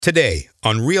Today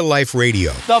on Real Life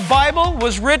Radio. The Bible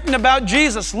was written about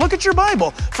Jesus. Look at your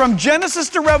Bible. From Genesis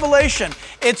to Revelation.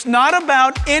 It's not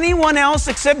about anyone else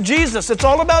except Jesus. It's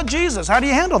all about Jesus. How do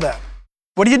you handle that?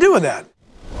 What do you do with that?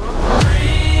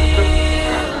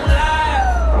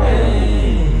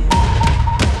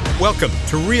 Welcome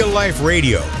to Real Life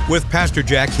Radio with Pastor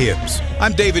Jack Hibbs.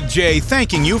 I'm David J.,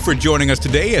 thanking you for joining us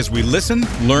today as we listen,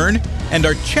 learn, and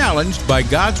are challenged by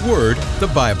God's Word, the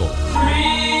Bible.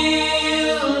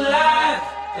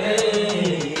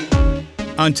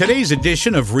 On today's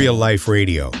edition of Real Life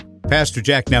Radio, Pastor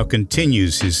Jack now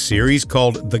continues his series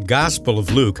called The Gospel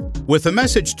of Luke with a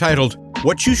message titled,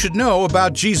 What You Should Know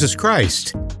About Jesus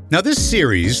Christ. Now this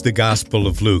series, The Gospel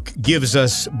of Luke, gives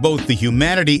us both the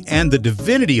humanity and the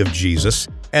divinity of Jesus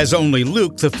as only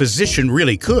Luke the physician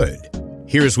really could.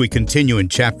 Here as we continue in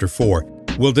chapter 4,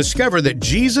 we'll discover that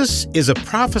Jesus is a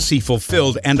prophecy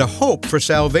fulfilled and a hope for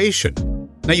salvation.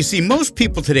 Now you see, most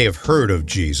people today have heard of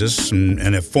Jesus and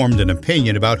have formed an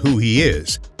opinion about who he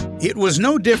is. It was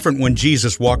no different when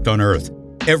Jesus walked on earth.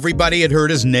 Everybody had heard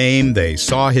his name, they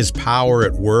saw his power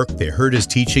at work, they heard his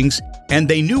teachings, and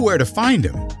they knew where to find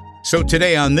him. So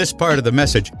today on this part of the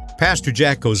message, Pastor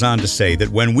Jack goes on to say that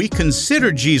when we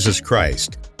consider Jesus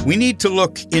Christ, we need to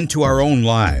look into our own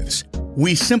lives.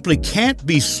 We simply can't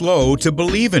be slow to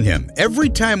believe in him. Every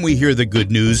time we hear the good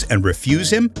news and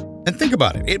refuse him, and think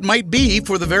about it, it might be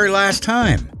for the very last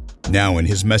time. Now in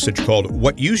his message called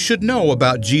What You Should Know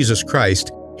About Jesus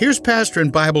Christ, here's pastor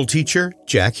and Bible teacher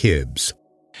Jack Hibbs.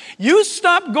 You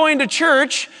stop going to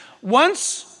church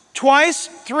once, twice,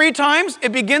 3 times,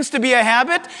 it begins to be a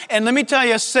habit. And let me tell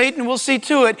you, Satan will see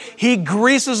to it. He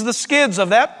greases the skids of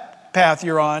that path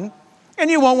you're on,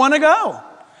 and you won't want to go.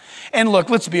 And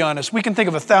look, let's be honest. We can think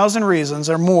of 1,000 reasons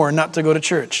or more not to go to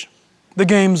church. The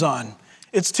game's on.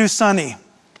 It's too sunny.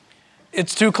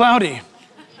 It's too cloudy.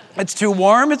 It's too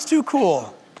warm. It's too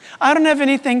cool. I don't have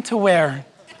anything to wear.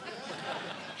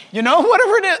 You know,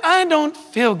 whatever it is, I don't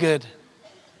feel good.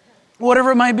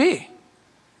 Whatever it might be.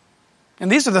 And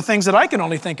these are the things that I can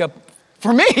only think of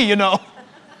for me, you know.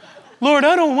 Lord,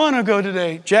 I don't want to go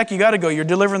today. Jack, you got to go. You're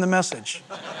delivering the message.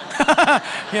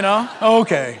 You know?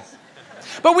 Okay.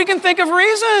 But we can think of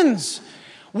reasons.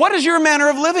 What is your manner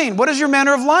of living? What is your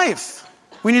manner of life?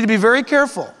 We need to be very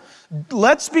careful.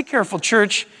 Let's be careful,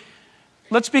 church.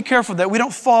 Let's be careful that we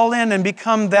don't fall in and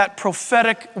become that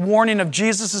prophetic warning of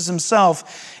Jesus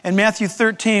himself. In Matthew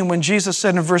 13, when Jesus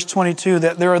said in verse 22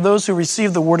 that there are those who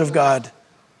receive the word of God.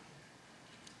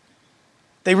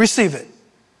 They receive it.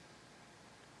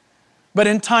 But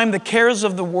in time, the cares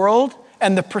of the world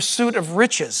and the pursuit of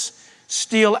riches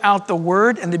steal out the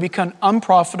word, and they become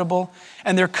unprofitable,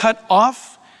 and they're cut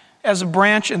off as a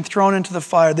branch and thrown into the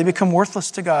fire. They become worthless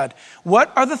to God.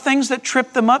 What are the things that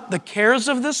trip them up? The cares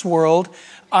of this world,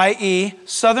 i.e.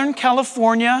 Southern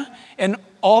California and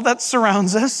all that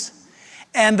surrounds us,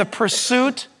 and the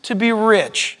pursuit to be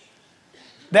rich.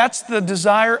 That's the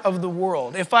desire of the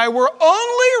world. If I were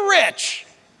only rich.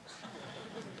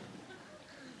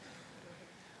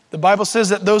 The Bible says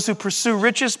that those who pursue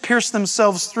riches pierce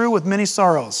themselves through with many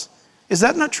sorrows. Is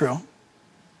that not true?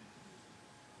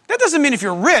 That doesn't mean if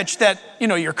you're rich that,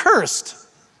 you're cursed.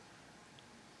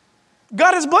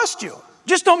 God has blessed you.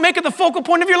 Just don't make it the focal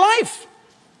point of your life.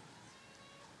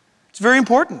 It's very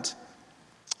important.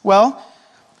 Well,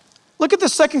 look at the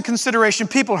second consideration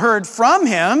people heard from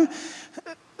him.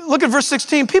 Look at verse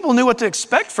 16. People knew what to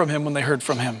expect from him when they heard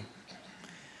from him.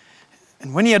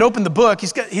 And when he had opened the book,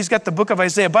 he's got the book of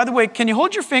Isaiah. By the way, can you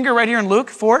hold your finger right here in Luke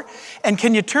 4? And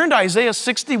can you turn to Isaiah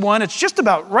 61? It's just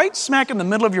about right smack in the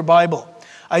middle of your Bible.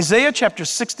 Isaiah chapter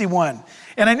 61.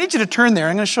 And I need you to turn there.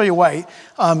 I'm going to show you why.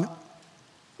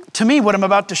 To me, what I'm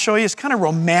about to show you is kind of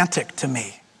romantic to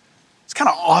me. It's kind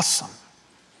of awesome.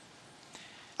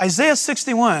 Isaiah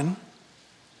 61,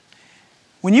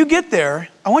 when you get there,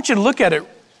 I want you to look at it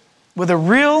with a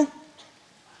real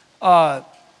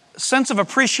sense of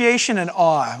appreciation and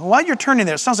awe. While you're turning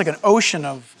there, it sounds like an ocean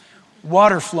of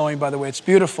water flowing, by the way. It's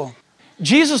beautiful.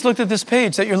 Jesus looked at this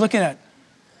page that you're looking at.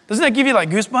 Doesn't that give you like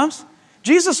goosebumps?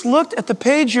 Jesus looked at the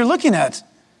page you're looking at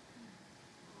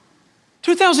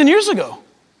 2,000 years ago.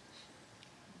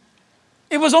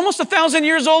 It was almost 1,000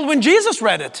 years old when Jesus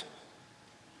read it.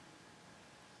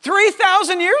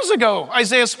 3,000 years ago,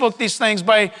 Isaiah spoke these things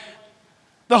by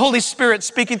the Holy Spirit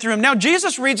speaking through him. Now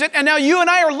Jesus reads it, and now you and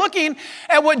I are looking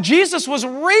at what Jesus was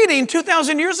reading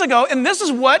 2,000 years ago, and this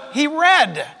is what he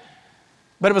read.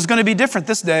 But it was going to be different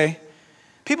this day.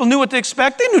 People knew what to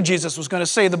expect. They knew Jesus was going to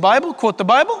say the Bible, quote the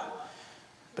Bible.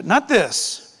 But not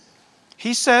this.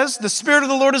 He says, the Spirit of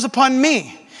the Lord is upon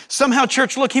me, Somehow,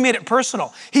 church, look, he made it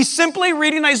personal. He's simply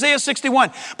reading Isaiah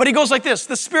 61, but he goes like this: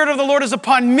 the Spirit of the Lord is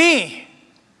upon me.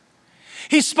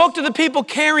 He spoke to the people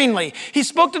caringly. He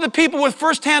spoke to the people with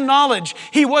firsthand knowledge.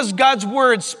 He was God's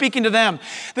word speaking to them.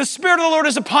 The Spirit of the Lord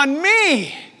is upon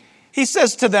me, he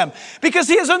says to them, because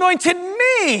he has anointed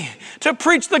me to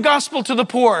preach the gospel to the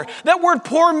poor. That word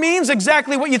poor means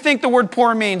exactly what you think the word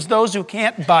poor means. Those who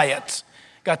can't buy it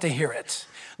got to hear it.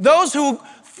 Those who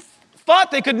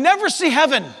thought they could never see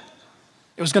heaven,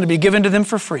 it was going to be given to them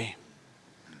for free.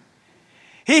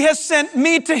 He has sent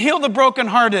me to heal the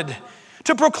brokenhearted,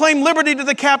 to proclaim liberty to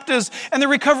the captives and the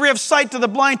recovery of sight to the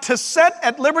blind, to set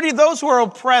at liberty those who are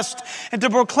oppressed, and to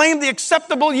proclaim the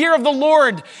acceptable year of the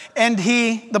Lord. And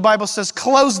he, the Bible says,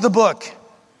 closed the book.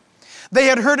 They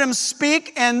had heard him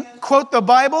speak and quote the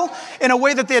Bible in a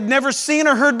way that they had never seen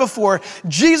or heard before.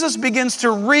 Jesus begins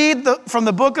to read from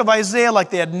the book of Isaiah like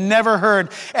they had never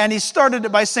heard. And he started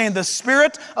it by saying, the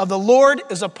Spirit of the Lord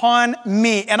is upon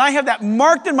me. And I have that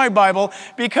marked in my Bible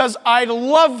because I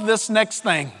love this next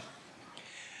thing.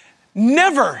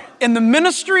 Never in the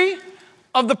ministry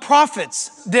of the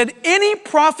prophets did any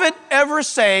prophet ever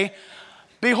say,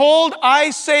 behold,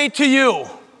 I say to you.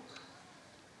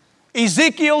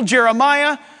 Ezekiel,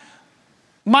 Jeremiah,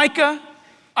 Micah,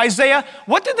 Isaiah,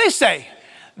 what did they say?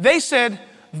 They said,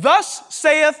 thus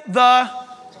saith the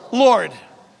Lord.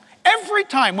 Every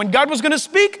time when God was going to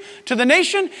speak to the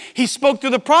nation, he spoke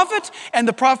through the prophet, and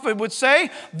the prophet would say,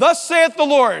 thus saith the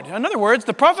Lord. In other words,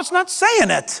 the prophet's not saying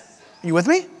it. Are you with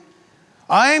me?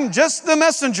 I'm just the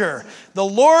messenger. The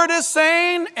Lord is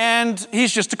saying, and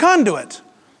he's just a conduit.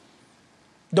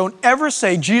 Don't ever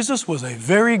say Jesus was a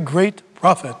very great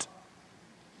prophet.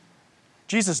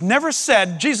 Jesus never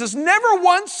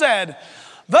once said,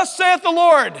 thus saith the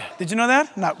Lord. Did you know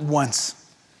that? Not once.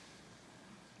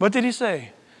 What did he say?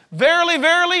 Verily,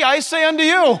 verily, I say unto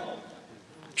you.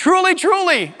 Truly,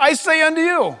 truly, I say unto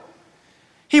you.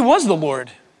 He was the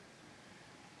Lord.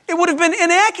 It would have been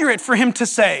inaccurate for him to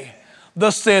say,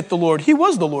 thus saith the Lord. He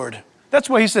was the Lord. That's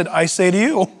why he said, I say to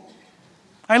you.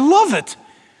 I love it.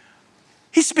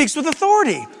 He speaks with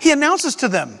authority. He announces to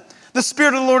them, the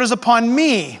Spirit of the Lord is upon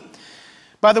me.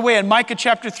 By the way, in Micah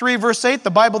chapter 3, verse 8,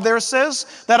 the Bible there says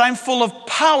that I'm full of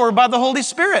power by the Holy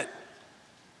Spirit.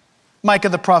 Micah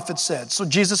the prophet said. So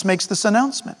Jesus makes this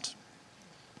announcement.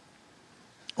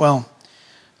 Well,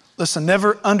 listen,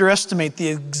 never underestimate the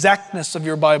exactness of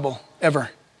your Bible,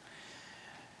 ever.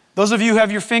 Those of you who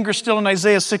have your finger still in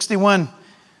Isaiah 61,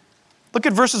 look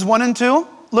at verses 1 and 2.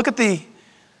 Look at the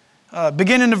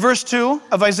beginning of verse 2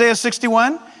 of Isaiah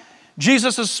 61.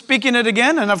 Jesus is speaking it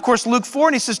again, and of course Luke 4,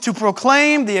 and he says, to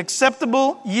proclaim the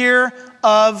acceptable year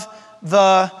of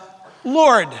the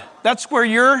Lord. That's where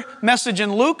your message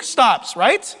in Luke stops,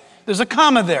 right? There's a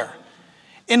comma there.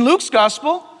 In Luke's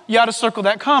gospel, you ought to circle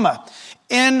that comma.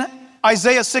 In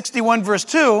Isaiah 61, verse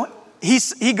 2,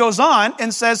 he goes on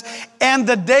and says, and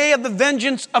the day of the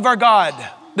vengeance of our God.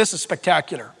 This is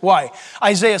spectacular. Why?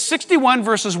 Isaiah 61,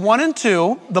 verses 1 and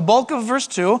 2, the bulk of verse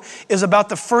 2, is about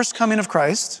the first coming of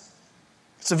Christ.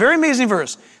 It's a very amazing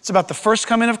verse. It's about the first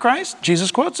coming of Christ. Jesus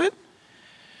quotes it.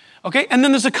 Okay, and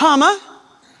then there's a comma,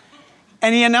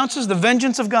 and he announces the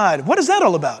vengeance of God. What is that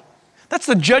all about? That's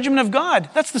the judgment of God.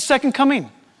 That's the second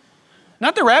coming.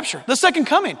 Not the rapture, the second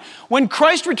coming. When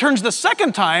Christ returns the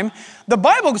second time, the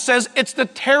Bible says it's the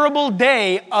terrible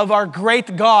day of our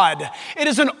great God. It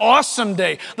is an awesome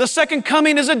day. The second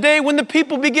coming is a day when the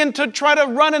people begin to try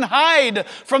to run and hide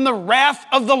from the wrath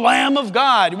of the Lamb of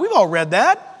God. We've all read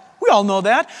that. We all know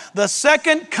that. The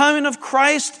second coming of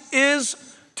Christ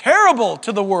is terrible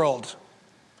to the world.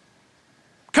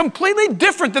 Completely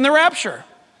different than the rapture.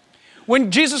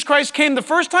 When Jesus Christ came the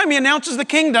first time, he announces the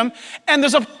kingdom, and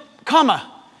there's a comma.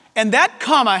 And that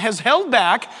comma has held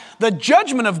back the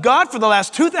judgment of God for the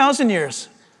last 2,000 years.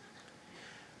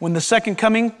 When the second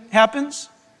coming happens,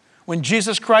 when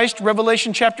Jesus Christ,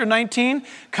 Revelation chapter 19,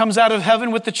 comes out of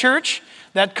heaven with the church,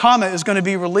 that comma is going to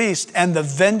be released, and the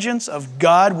vengeance of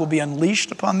God will be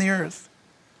unleashed upon the earth.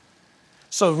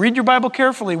 So read your Bible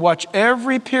carefully. Watch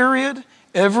every period,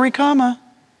 every comma.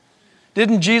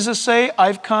 Didn't Jesus say,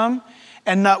 I've come,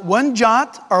 and not one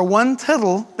jot or one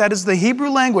tittle, that is the Hebrew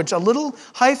language, a little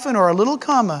hyphen or a little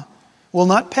comma, will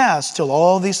not pass till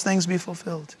all these things be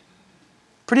fulfilled.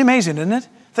 Pretty amazing, isn't it?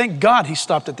 Thank God he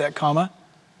stopped at that comma.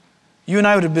 You and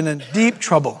I would have been in deep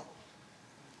trouble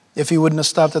if he wouldn't have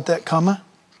stopped at that comma.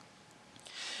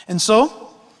 And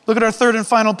so, look at our third and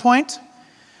final point.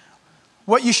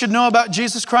 What you should know about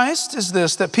Jesus Christ is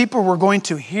this, that people were going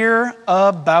to hear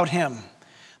about him.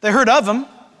 They heard of him,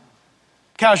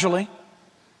 casually.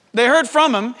 They heard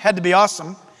from him, had to be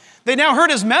awesome. They now heard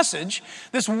his message,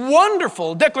 this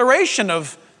wonderful declaration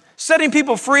of setting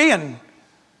people free and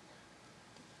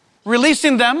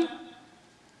releasing them.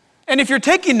 And if you're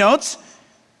taking notes,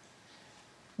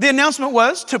 the announcement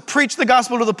was to preach the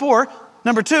gospel to the poor.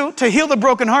 Number 2, to heal the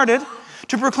brokenhearted,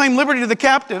 to proclaim liberty to the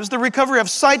captives, the recovery of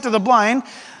sight to the blind,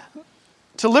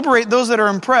 to liberate those that are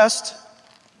oppressed,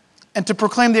 and to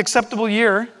proclaim the acceptable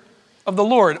year of the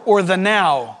Lord, or the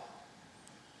now.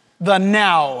 The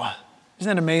now.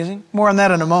 Isn't that amazing? More on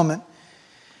that in a moment.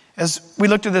 As we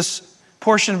looked at this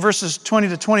portion, verses 20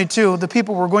 to 22, the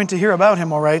people were going to hear about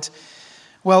him, all right?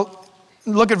 Well,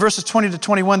 look at verses 20 to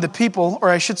 21. The people, or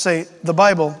I should say, the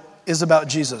Bible is about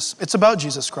Jesus. It's about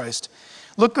Jesus Christ.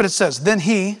 Look what it says. Then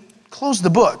he closed the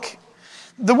book.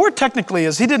 The word technically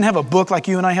is he didn't have a book like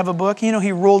you and I have a book. You know,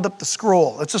 he rolled up the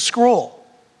scroll. It's a scroll.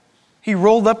 He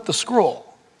rolled up the scroll.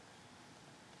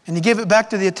 And he gave it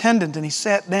back to the attendant, and he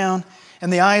sat down,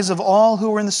 and the eyes of all who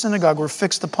were in the synagogue were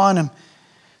fixed upon him.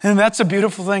 And that's a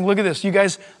beautiful thing. Look at this. You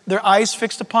guys, their eyes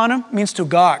fixed upon him means to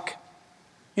gawk.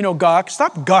 You know, gawk.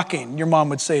 Stop gawking, your mom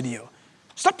would say to you.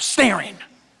 Stop staring.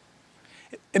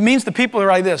 It means the people are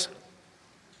like this.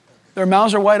 Their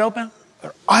mouths are wide open.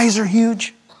 Their eyes are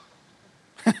huge.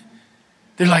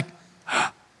 They're like,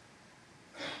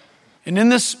 and in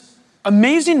this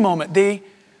amazing moment, they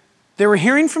were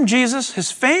hearing from Jesus. His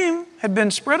fame had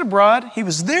been spread abroad. He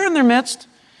was there in their midst.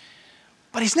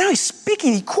 But he's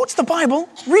speaking. He quotes the Bible,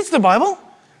 reads the Bible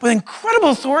with incredible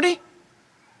authority.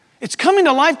 It's coming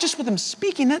to life just with him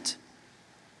speaking it.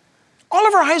 All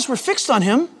of our eyes were fixed on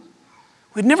him.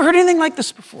 We'd never heard anything like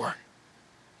this before.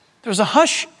 There was a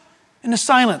hush and a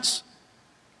silence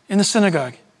in the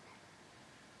synagogue.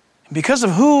 And because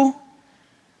of who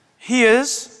he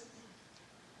is,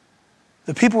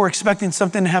 the people were expecting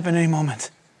something to happen any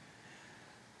moment.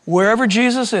 Wherever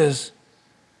Jesus is,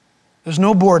 there's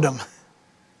no boredom.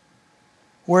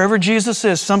 Wherever Jesus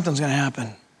is, something's going to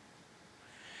happen.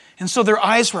 And so their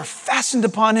eyes were fastened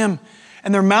upon him,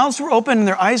 and their mouths were open, and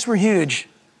their eyes were huge.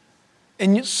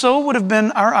 And so would have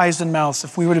been our eyes and mouths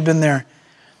if we would have been there.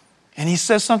 And he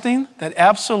says something that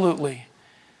absolutely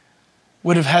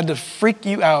would have had to freak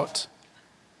you out.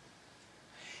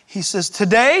 He says,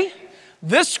 today,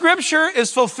 this scripture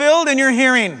is fulfilled in your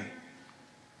hearing.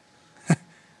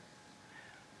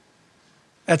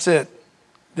 That's it.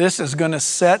 This is going to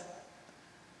set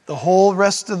the whole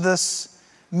rest of this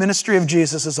ministry of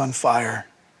Jesus is on fire.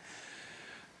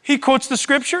 He quotes the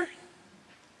scripture,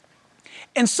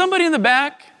 and somebody in the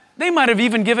back, they might have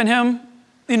even given him,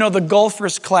 the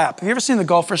golfer's clap. Have you ever seen the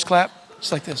golfer's clap?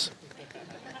 It's like this.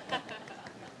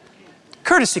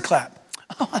 Courtesy clap.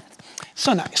 Oh,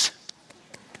 so nice.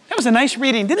 That was a nice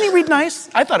reading. Didn't he read nice?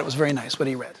 I thought it was very nice what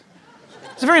he read.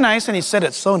 It's very nice, and he said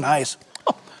it's so nice.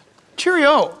 Oh,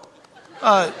 cheerio.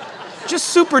 Just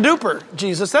super duper,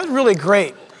 Jesus. That's really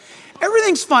great.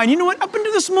 Everything's fine. You know what? Up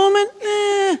until this moment,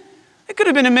 it could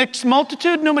have been a mixed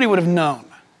multitude. Nobody would have known.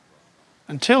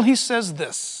 Until he says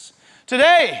this.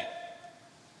 Today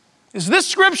is this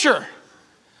scripture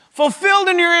fulfilled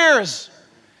in your ears.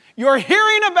 You're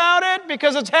hearing about it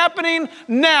because it's happening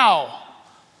now.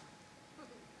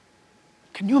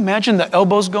 Can you imagine the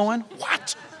elbows going?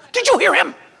 What? Did you hear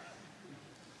him?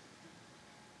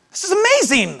 This is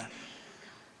amazing.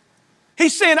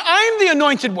 He's saying, I'm the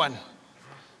anointed one.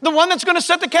 The one that's going to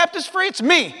set the captives free, it's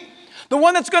me. The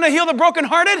one that's going to heal the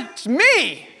brokenhearted, it's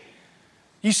me.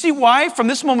 You see why, from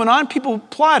this moment on, people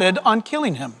plotted on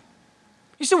killing him.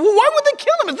 You say, well, why would they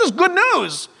kill him? Is this good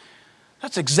news?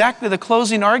 That's exactly the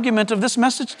closing argument of this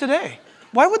message today.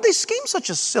 Why would they scheme such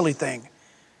a silly thing?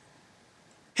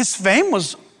 His fame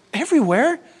was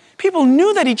everywhere. People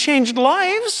knew that he changed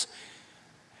lives.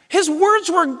 His words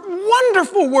were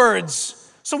wonderful words.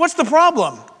 So what's the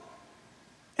problem?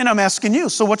 And I'm asking you,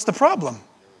 so what's the problem?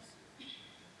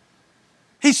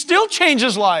 He still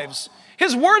changes lives.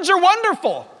 His words are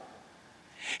wonderful.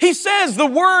 He says the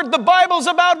Bible's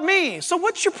about me. So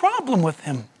what's your problem with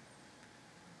him?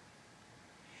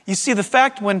 You see, the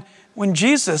fact when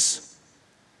Jesus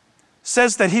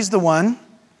says that he's the one,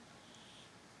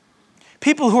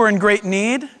 people who are in great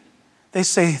need, they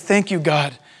say, thank you,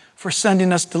 God, for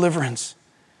sending us deliverance.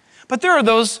 But there are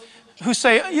those who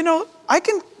say, I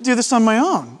can do this on my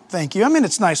own, thank you. I mean,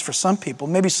 it's nice for some people.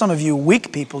 Maybe some of you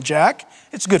weak people, Jack,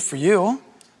 it's good for you.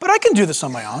 But I can do this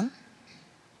on my own.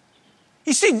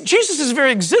 You see, Jesus'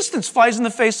 very existence flies in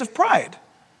the face of pride.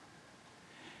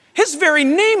 His very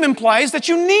name implies that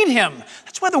you need him.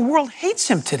 That's why the world hates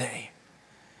him today.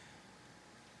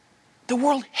 The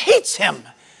world hates him.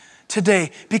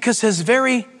 today because his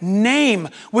very name,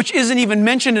 which isn't even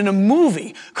mentioned in a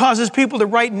movie, causes people to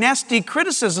write nasty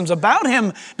criticisms about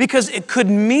him because it could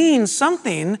mean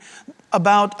something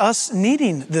about us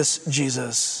needing this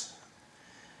Jesus.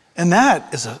 And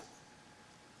that is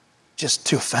just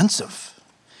too offensive.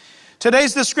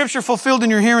 Today's the scripture fulfilled in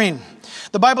your hearing.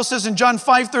 The Bible says in John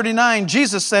 5:39,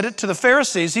 Jesus said it to the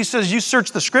Pharisees. He says, you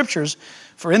search the scriptures,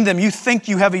 for in them you think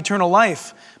you have eternal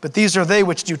life, but these are they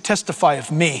which do testify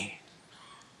of me.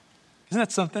 Isn't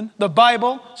that something? The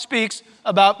Bible speaks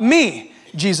about me,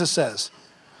 Jesus says.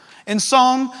 In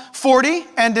Psalm 40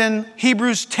 and in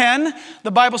Hebrews 10,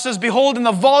 the Bible says, behold, in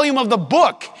the volume of the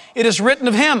book, it is written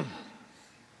of him.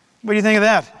 What do you think of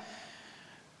that?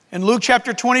 In Luke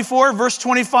chapter 24, verse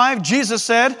 25, Jesus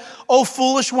said, O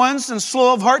foolish ones and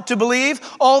slow of heart to believe,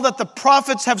 all that the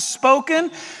prophets have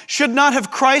spoken, should not have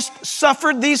Christ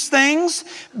suffered these things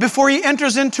before he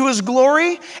enters into his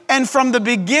glory? And from the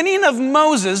beginning of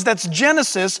Moses, that's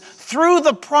Genesis, through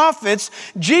the prophets,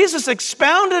 Jesus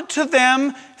expounded to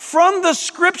them from the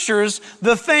scriptures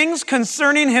the things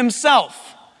concerning himself.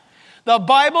 The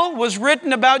Bible was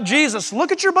written about Jesus.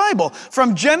 Look at your Bible.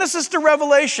 From Genesis to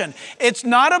Revelation, it's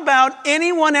not about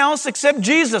anyone else except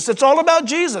Jesus. It's all about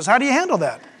Jesus. How do you handle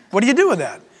that? What do you do with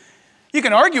that? You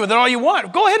can argue with it all you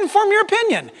want. Go ahead and form your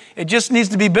opinion. It just needs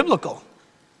to be biblical.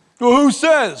 Well, who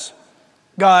says?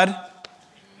 God.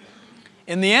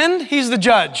 In the end, he's the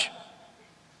judge.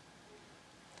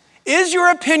 Is your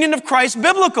opinion of Christ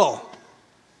biblical?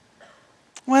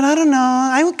 Well, I don't know.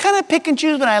 I kind of pick and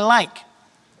choose what I like.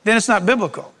 Then it's not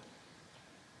biblical.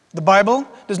 The Bible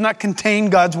does not contain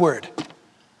God's word.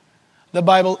 The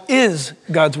Bible is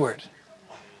God's word.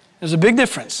 There's a big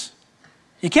difference.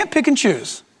 You can't pick and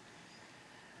choose.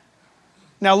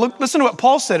 Now listen to what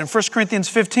Paul said in 1 Corinthians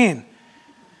 15.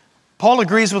 Paul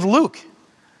agrees with Luke.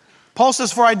 Paul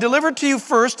says, for I delivered to you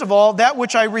first of all that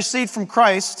which I received from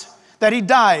Christ, that he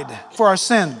died for our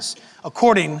sins,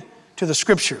 according to the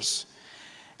scriptures.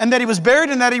 And that he was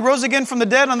buried and that he rose again from the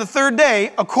dead on the third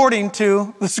day, according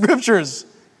to the scriptures,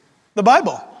 the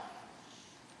Bible.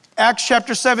 Acts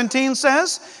chapter 17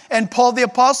 says, and Paul the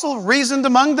apostle reasoned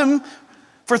among them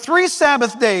for 3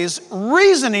 Sabbath days,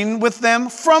 reasoning with them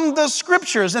from the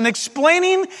scriptures and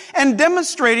explaining and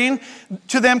demonstrating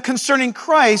to them concerning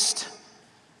Christ,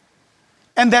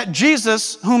 and that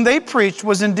Jesus, whom they preached,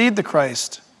 was indeed the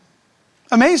Christ.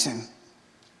 Amazing.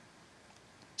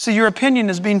 So your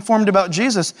opinion is being formed about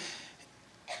Jesus.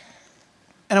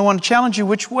 And I want to challenge you,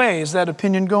 which way is that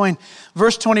opinion going?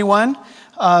 Verse 21,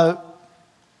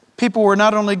 people were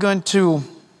not only going to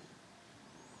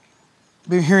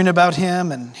be hearing about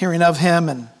him and hearing of him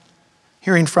and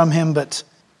hearing from him, but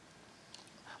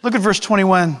look at verse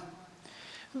 21.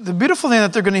 The beautiful thing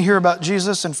that they're going to hear about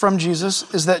Jesus and from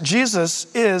Jesus is that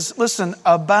Jesus is, listen,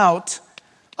 about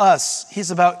us.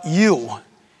 He's about you.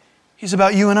 He's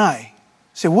about you and I.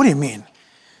 Say, what do you mean?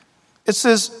 It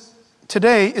says,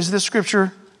 today is this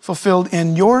scripture fulfilled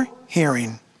in your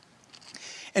hearing.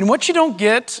 And what you don't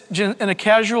get in a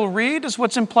casual read is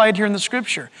what's implied here in the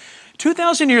scripture.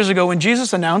 2,000 years ago when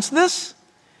Jesus announced this,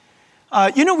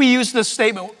 we use this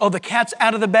statement, oh, the cat's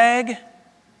out of the bag.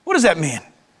 What does that mean?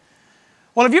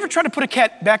 Well, have you ever tried to put a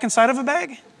cat back inside of a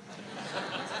bag?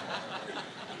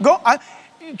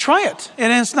 Try it,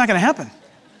 and it's not going to happen.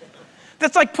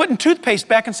 That's like putting toothpaste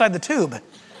back inside the tube.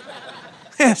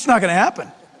 It's not going to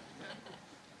happen.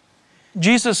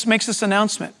 Jesus makes this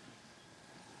announcement.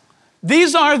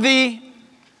 These are the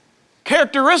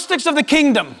characteristics of the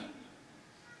kingdom.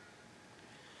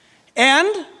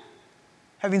 And,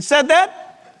 having said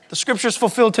that, the scripture is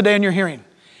fulfilled today in your hearing.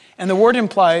 And the word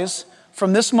implies,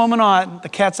 from this moment on, the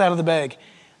cat's out of the bag.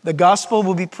 The gospel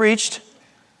will be preached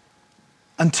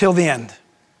until the end.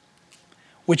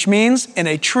 Which means, in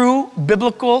a true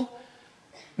biblical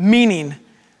meaning,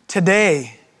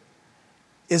 today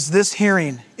is this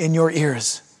hearing in your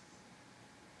ears.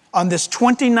 On this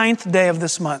 29th day of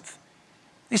this month.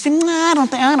 You say, I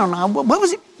don't know.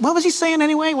 What was he saying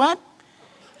anyway? What?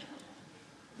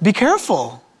 Be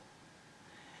careful.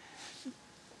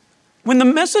 When the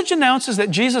message announces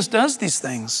that Jesus does these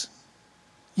things,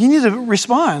 you need to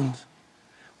respond.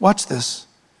 Watch this.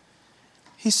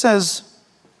 He says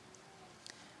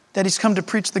that he's come to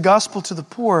preach the gospel to the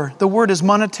poor. The word is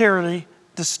monetarily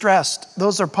distressed.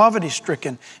 Those are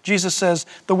poverty-stricken. Jesus says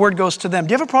the word goes to them.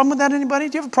 Do you have a problem with that, anybody?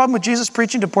 Do you have a problem with Jesus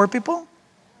preaching to poor people?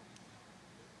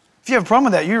 If you have a problem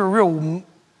with that, you're a real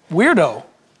weirdo.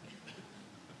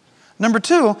 Number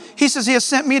 2, he says he has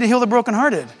sent me to heal the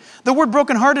brokenhearted. The word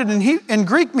brokenhearted in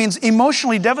Greek means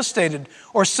emotionally devastated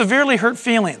or severely hurt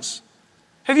feelings.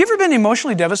 Have you ever been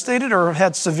emotionally devastated or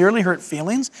had severely hurt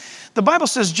feelings? The Bible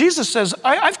says, Jesus says,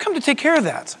 I've come to take care of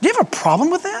that. Do you have a problem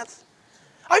with that?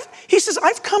 He says,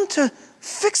 I've come to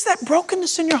fix that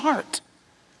brokenness in your heart.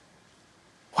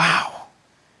 Wow.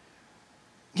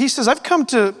 He says, I've come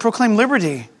to proclaim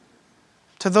liberty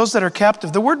to those that are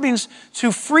captive. The word means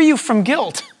to free you from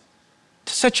guilt,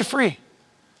 to set you free.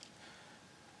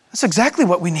 That's exactly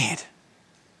what we need.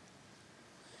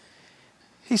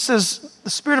 He says, the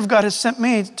Spirit of God has sent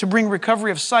me to bring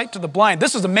recovery of sight to the blind.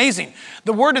 This is amazing.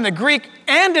 The word in the Greek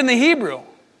and in the Hebrew.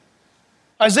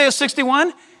 Isaiah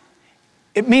 61,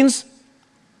 it means,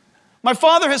 my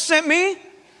Father has sent me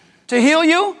to heal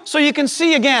you so you can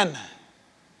see again.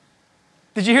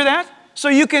 Did you hear that? So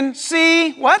you can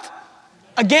see what?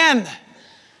 Again.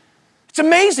 It's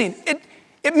amazing.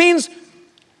 It means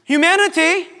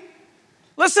humanity,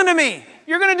 listen to me,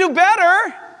 you're going to do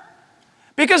better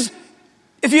because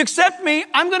if you accept me,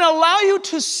 I'm going to allow you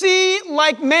to see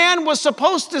like man was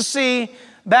supposed to see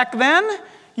back then.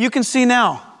 You can see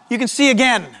now. You can see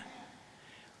again.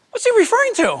 What's he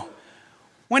referring to?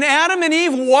 When Adam and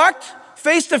Eve walked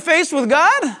face to face with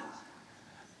God,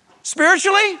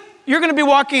 spiritually, you're going to be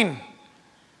walking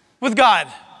with God.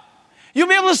 You'll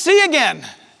be able to see again.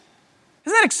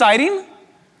 Isn't that exciting?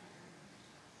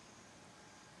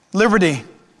 Liberty.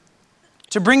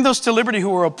 To bring those to liberty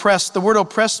who are oppressed. The word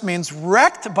oppressed means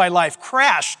wrecked by life,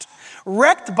 crashed,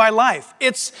 wrecked by life.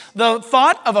 It's the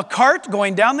thought of a cart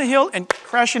going down the hill and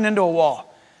crashing into a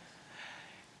wall.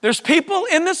 There's people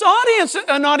in this audience,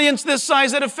 an audience this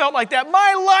size, that have felt like that.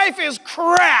 My life is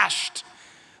crashed.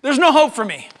 There's no hope for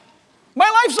me. My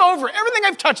life's over. Everything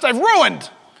I've touched, I've ruined.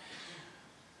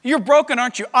 You're broken,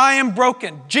 aren't you? I am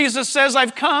broken. Jesus says,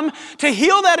 I've come to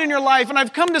heal that in your life, and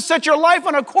I've come to set your life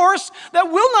on a course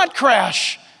that will not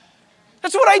crash.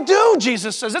 That's what I do,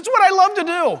 Jesus says. That's what I love to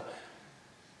do.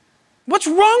 What's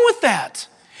wrong with that?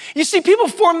 You see, people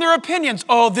form their opinions.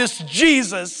 Oh, this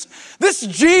Jesus.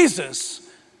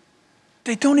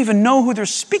 They don't even know who they're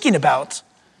speaking about.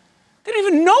 They don't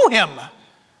even know him.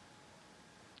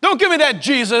 Don't give me that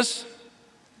Jesus.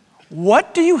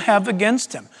 What do you have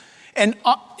against him? And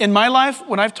in my life,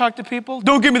 when I've talked to people,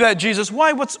 don't give me that Jesus.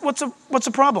 Why? What's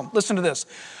the problem? Listen to this.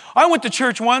 I went to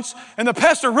church once and the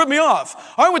pastor ripped me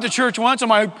off. I went to church once and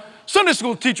my Sunday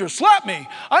school teacher slapped me.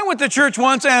 I went to church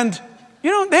once and,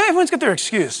 everyone's got their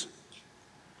excuse.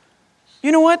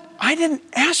 You know what? I didn't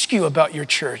ask you about your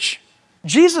church.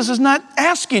 Jesus is not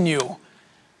asking you,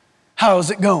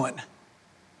 how's it going?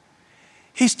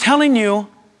 He's telling you,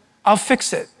 I'll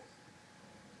fix it.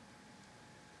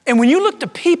 And when you look to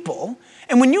people,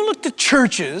 and when you look to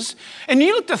churches, and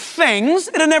you look to things,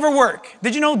 it'll never work.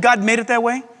 Did you know God made it that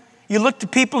way? You look to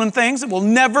people and things, it will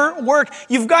never work.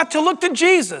 You've got to look to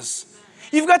Jesus.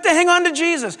 You've got to hang on to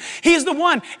Jesus. He's the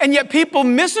one. And yet people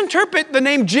misinterpret the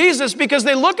name Jesus because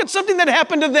they look at something that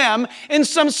happened to them in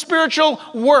some spiritual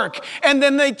work. And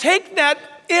then they take that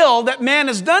ill that man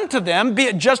has done to them, be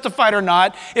it justified or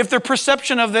not, if their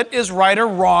perception of it is right or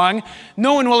wrong,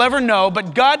 no one will ever know,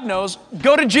 but God knows.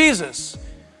 Go to Jesus.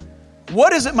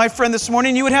 What is it, my friend, this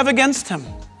morning you would have against him?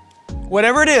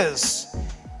 Whatever it is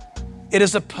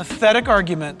a pathetic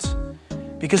argument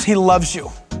because he loves you.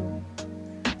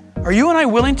 Are you and I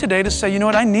willing today to say, you know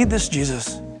what, I need this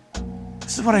Jesus.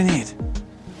 This is what I need.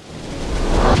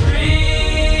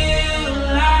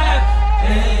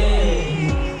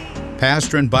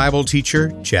 Pastor and Bible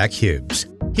teacher Jack Hibbs,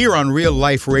 here on Real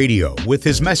Life Radio with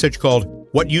his message called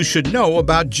What You Should Know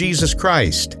About Jesus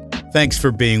Christ. Thanks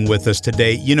for being with us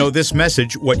today. You know, this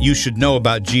message, What You Should Know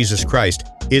About Jesus Christ,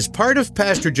 is part of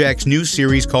Pastor Jack's new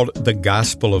series called The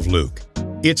Gospel of Luke.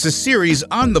 It's a series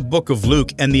on the book of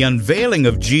Luke and the unveiling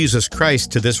of Jesus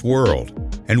Christ to this world,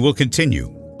 and will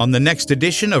continue on the next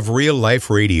edition of Real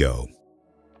Life Radio.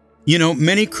 You know,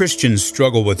 many Christians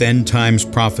struggle with end times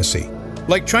prophecy.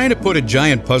 Like trying to put a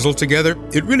giant puzzle together,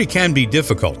 it really can be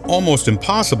difficult, almost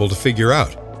impossible to figure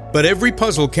out. But every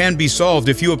puzzle can be solved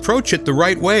if you approach it the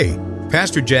right way.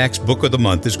 Pastor Jack's book of the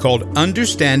month is called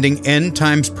Understanding End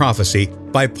Times Prophecy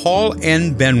by Paul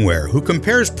N. Benware, who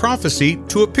compares prophecy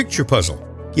to a picture puzzle.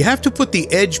 You have to put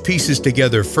the edge pieces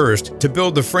together first to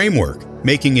build the framework,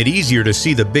 making it easier to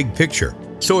see the big picture.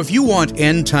 So if you want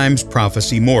end times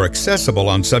prophecy more accessible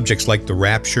on subjects like the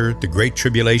rapture, the Great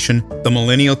Tribulation, the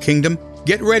Millennial Kingdom,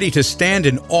 get ready to stand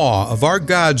in awe of our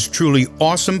God's truly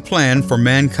awesome plan for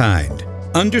mankind.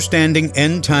 Understanding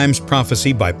End Times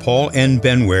Prophecy by Paul N.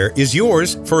 Benware is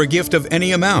yours for a gift of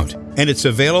any amount, and it's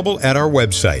available at our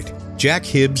website,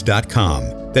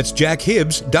 jackhibbs.com. That's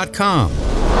jackhibbs.com.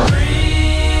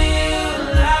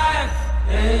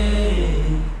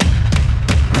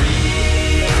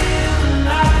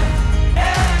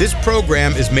 This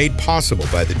program is made possible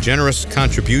by the generous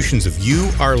contributions of you,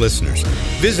 our listeners.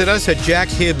 Visit us at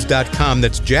jackhibbs.com.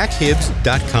 That's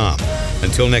jackhibbs.com.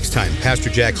 Until next time, Pastor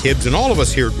Jack Hibbs and all of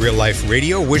us here at Real Life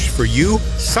Radio wish for you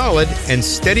solid and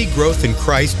steady growth in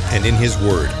Christ and in His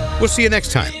Word. We'll see you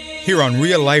next time here on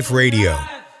Real Life Radio.